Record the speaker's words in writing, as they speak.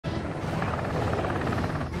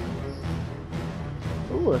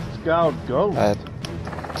Ooh, a scout ghost.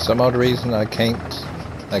 Some odd reason I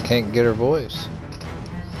can't get her voice.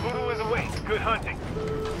 Voodoo is awake. Good hunting.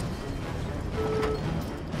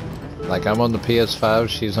 Like I'm on the PS5,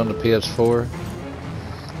 she's on the PS4,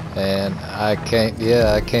 and I can't get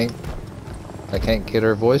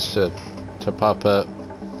her voice to pop up.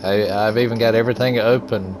 I've even got everything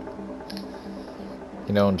open,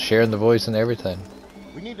 you know, and sharing the voice and everything.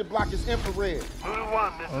 We need to block his infrared. Voodoo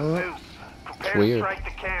 1, this is Zeus. It's weird. Strike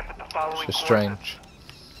the camp at the following It's just strange.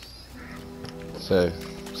 So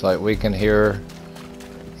it's like we can hear her,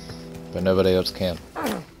 but nobody else can.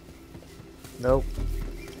 Nope.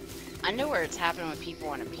 I know where it's happening with people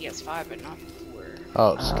on a PS5, but not before.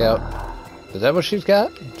 Oh, Scout. Is that what she's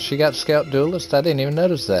got? She got Scout Duelist? I didn't even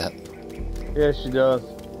notice that. Yeah, she does.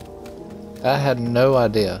 I had no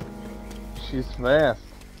idea. She's fast.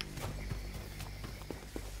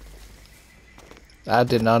 I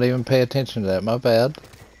did not even pay attention to that. My bad.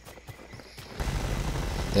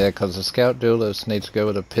 Yeah, because the Scout Duelist needs to go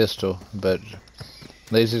with a pistol, but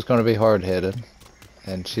Lizzy's going to be hard-headed,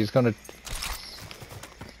 and she's going to...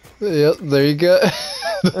 Yep, there you go.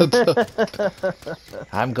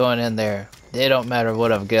 I'm going in there. It don't matter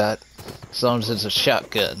what I've got, as long as it's a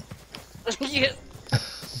shotgun. Yeah.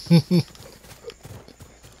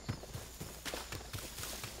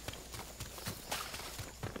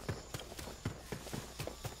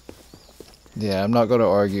 Yeah, I'm not going to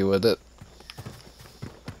argue with it.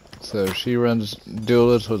 So she runs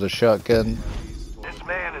Duelist with a shotgun. This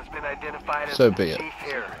man has been identified as So the be it. chief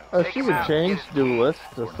here. Oh, Take she him could out. change Duelist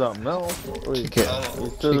to something else. He's can.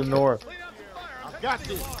 to the north. I got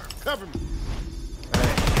this. Cover me.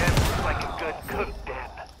 Camp looks like a good cook den.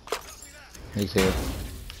 He's here.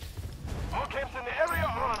 All camps in the area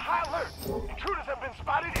are on high alert. Intruders have been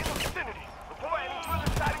spotted in the vicinity. Report any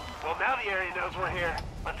further sightings. Well, now the area knows we're here.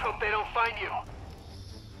 Let's hope they don't find you.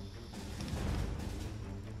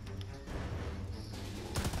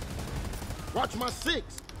 Watch my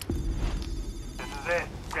six. This is it.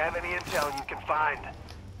 Grab any intel you can find.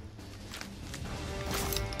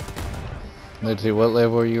 Let's see what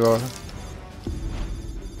level you are.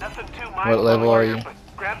 Nothing too What mindful level are here, you? but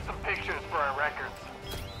grab some pictures for our records.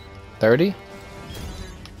 30?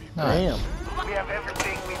 Damn. We have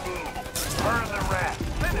everything we need. Burn the rest.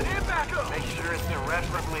 Send it in back up. Make sure it's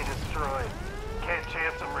irreparably destroyed. Can't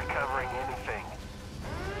chance them recovering anything.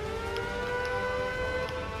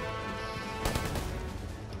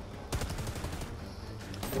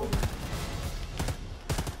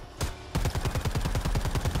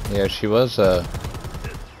 Yeah, she was just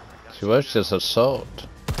assault.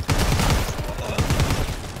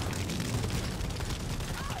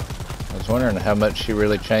 I was wondering how much she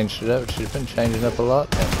really changed it up. She's been changing up a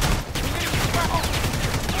lot now.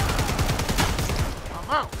 I'm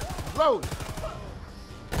out. Load.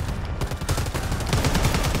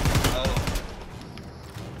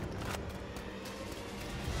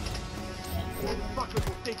 Fuckers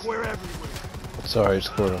will think we're everywhere. Sorry,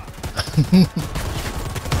 Squirtle.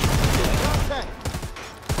 Contact.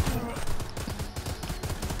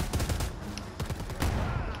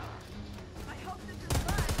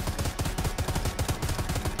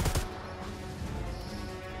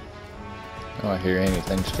 I don't hear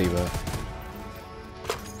anything, Steveo.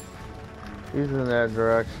 He's in that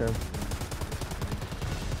direction. I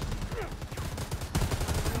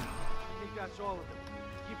think that's all of them.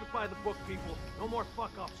 Keep it by the book, people. No more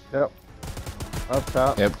fuck-ups. Yep. Up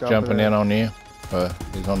top. Yep, jumping in on you.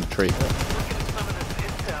 He's on the tree. Looking at some of this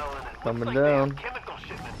intel and it Coming looks like they down. have chemical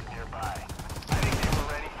shipments nearby. I think they were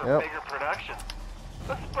ready for Yep. bigger production.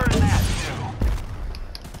 Let's burn that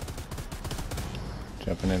too.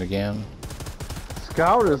 Jumping in again.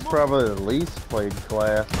 Scout is probably the least played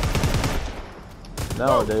class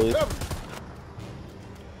nowadays. Cover me.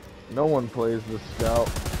 No one plays the Scout.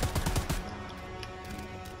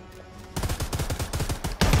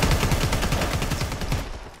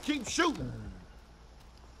 Keep shooting.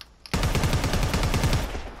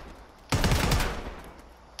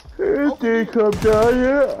 It did come down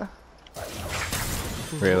here.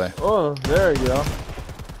 Really? Oh, there you go.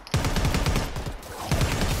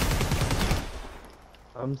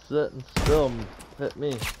 I'm sitting still. Hit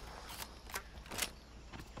me.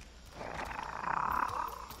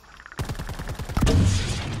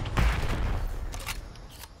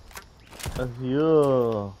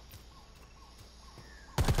 Yeah.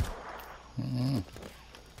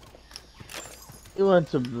 He went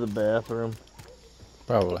to the bathroom.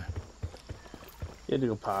 Probably. He had to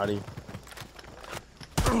go potty.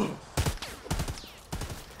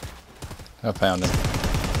 I found him.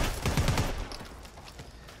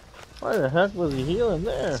 Why the heck was he healing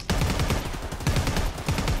there?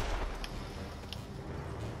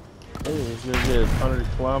 Hey, he's gonna get 100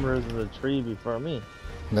 kilometers in the tree before me.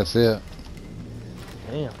 That's it.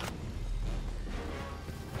 Damn.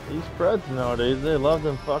 These Preds nowadays, they love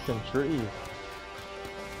them fucking trees.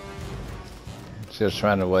 Just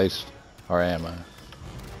trying to waste our ammo.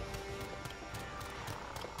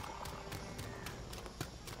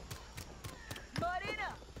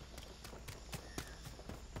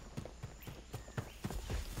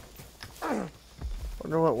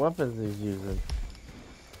 Wonder what weapons he's using.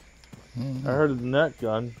 I heard the net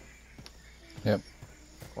gun. Yep.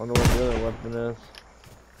 Wonder what the other weapon is.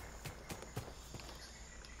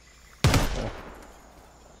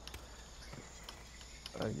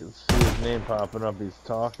 I can see his name popping up. He's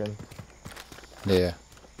talking. Yeah.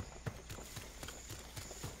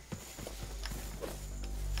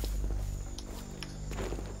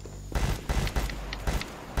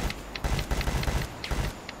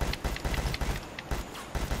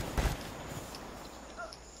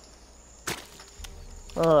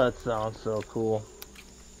 Oh, that sounds so cool.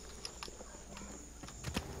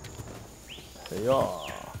 Yeah.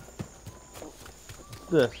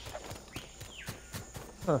 What's this?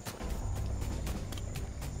 Huh.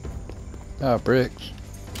 Oh, bricks.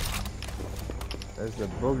 There's a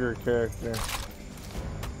booger character.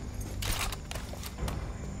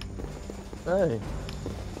 Hey.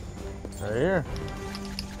 Right here.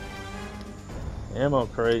 Ammo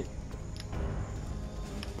crate.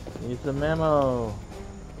 Need some ammo.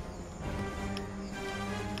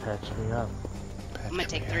 Patch me up. I'm gonna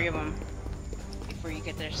take 3 of them before you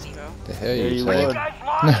get there, Steveo. The hell Yeah, you you say? would. Guys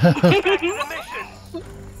lost. Back to the mission.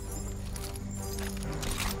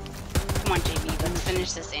 Come on, JV, let's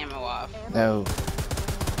finish this ammo off. No.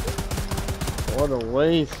 What a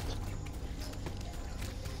waste.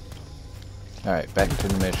 Alright, back to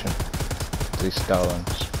the mission. These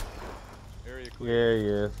Stalins. Yeah, he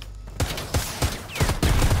is.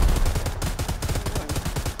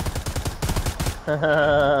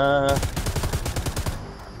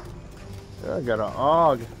 I got an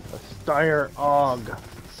AUG. A Steyr AUG.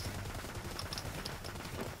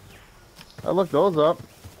 I looked those up.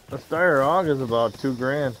 A Steyr AUG is about $2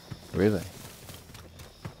 grand. Really?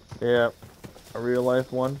 Yeah. A real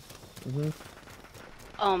life one.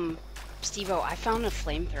 Steveo, I found a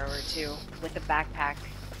flamethrower too with a backpack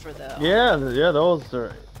for the. Yeah, those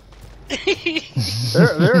are.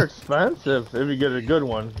 they're expensive if you get a good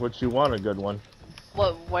one, which you want a good one.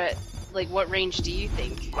 What range do you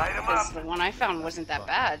think? Light 'em Because up. the one I found wasn't that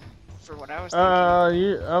bad for what I was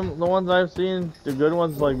thinking. The ones I've seen, the good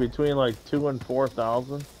ones like between like 2,000 and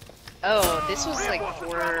 4,000. Oh, this was like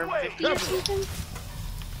 450 or something.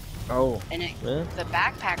 Oh. And Yeah. the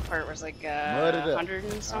backpack part was like 100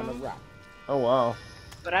 and some. Oh wow.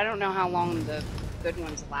 But I don't know how long the good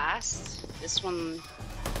ones last. This one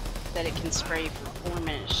that it can spray for 4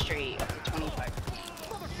 minutes straight up to 25.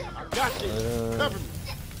 Got this. Cover me.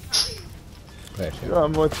 Thank you.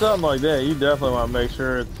 With something like that, you definitely want to make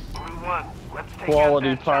sure it's Let's take quality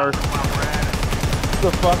out that parts. chopper while we're at it.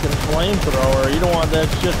 the fucking flamethrower. You don't want that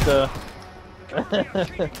shit to.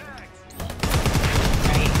 Right?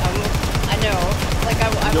 I know. Like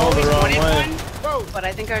I've Go the always wrong wanted way. one, but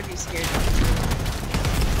I think I'd be scared.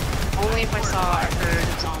 Only if I saw a herd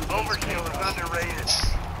of zombies. Overkill is underrated.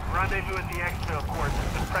 Rendezvous at the exfil course.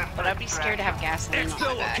 But I'd be scared to have gasoline on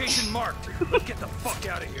my back. Location marked. Let's get the fuck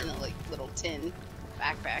out of here. In a like little tin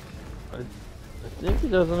backpack. I think he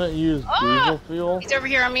doesn't use Ah! diesel fuel. He's over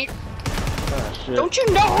here on me. Ah, shit. Don't you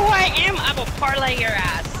know who I am? I will parlay your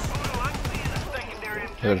ass.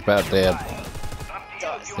 He was about dead.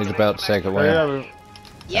 He's about to take a Oh, win. yeah, but-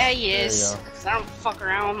 Yeah, he There you is. go. 'Cause I don't fuck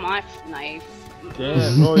around with my knife.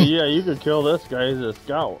 Damn. Oh yeah, you could kill this guy. He's a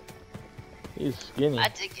scout. He's skinny. I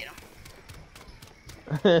did get him.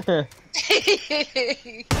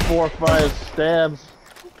 4 or 5 stabs.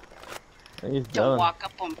 And he's Don't done. walk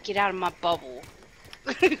up on. Get out of my bubble.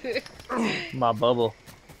 My bubble.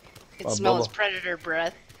 It My smells bubble. predator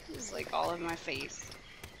breath. It's like all in my face.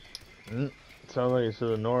 Sounds like it's to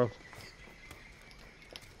the north.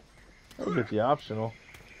 I'll get the optional.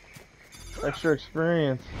 Extra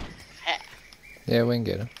experience. Yeah, we can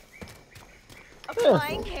get him.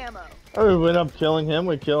 Applying camo. Oh, we went up killing him,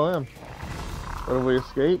 we kill him. What if we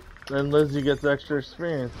escape? Then Lizzy gets extra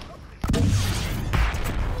experience.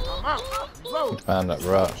 I'm out. Load. Find that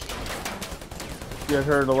rock. Get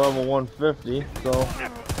her to level 150, so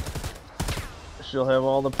she'll have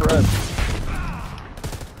all the press.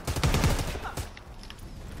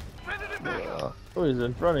 Oh, he's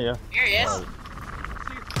in front of you. Here he is.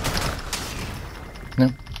 No.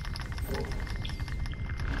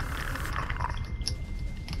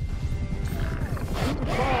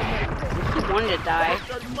 one to die.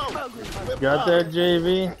 Got that,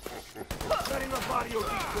 JV? Setting up audio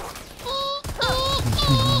decoy.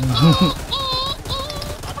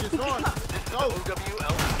 It's on. This is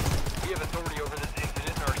OWL. We have authority over this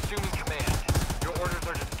incident and are assuming command. Your orders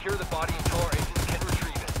are to secure the body until our agents can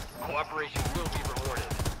retrieve it. Cooperation will be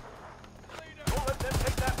rewarded. Don't let them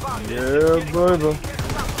take that body. Yeah, baby.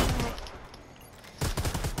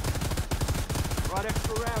 Brought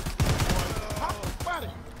extra rounds. Hot body.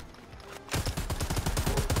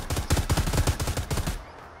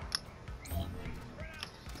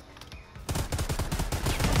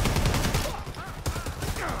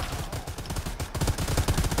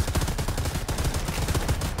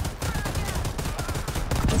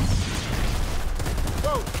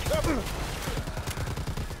 Go, cover.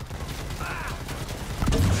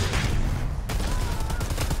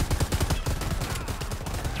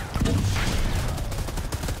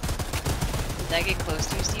 Did I get close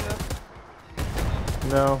to you, Steveo?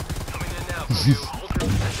 No. Coming in now for you. Hold your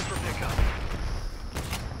position for pickup.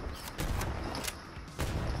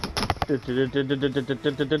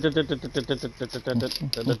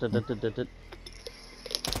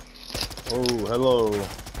 Oh, hello.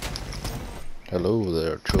 Hello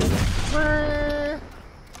there, children.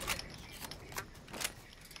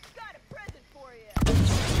 Got a present for you.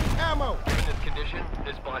 Ammo. Given this condition,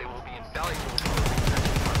 this body will be invaluable to the research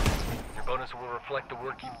department. Your bonus will reflect the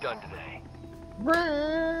work you've done today.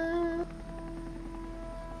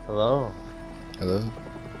 Hello. Hello.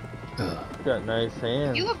 Got nice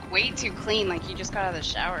hands. You look way too clean, like you just got out of the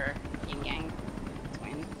shower, yin yang.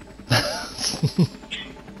 Twin.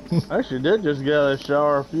 I actually did just get out of the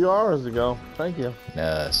shower a few hours ago. Thank you.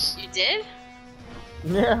 Nice. You did?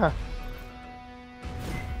 Yeah.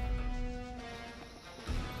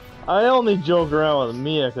 I only joke around with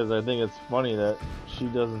Mia because I think it's funny that she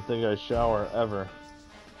doesn't think I shower ever.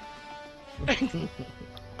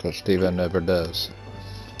 Because Steven never does.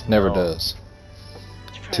 Never No. does.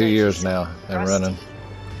 Probably 2 years just now and rusty. running.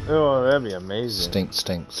 Oh, that'd be amazing.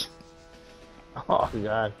 Stinks. Oh,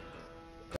 God.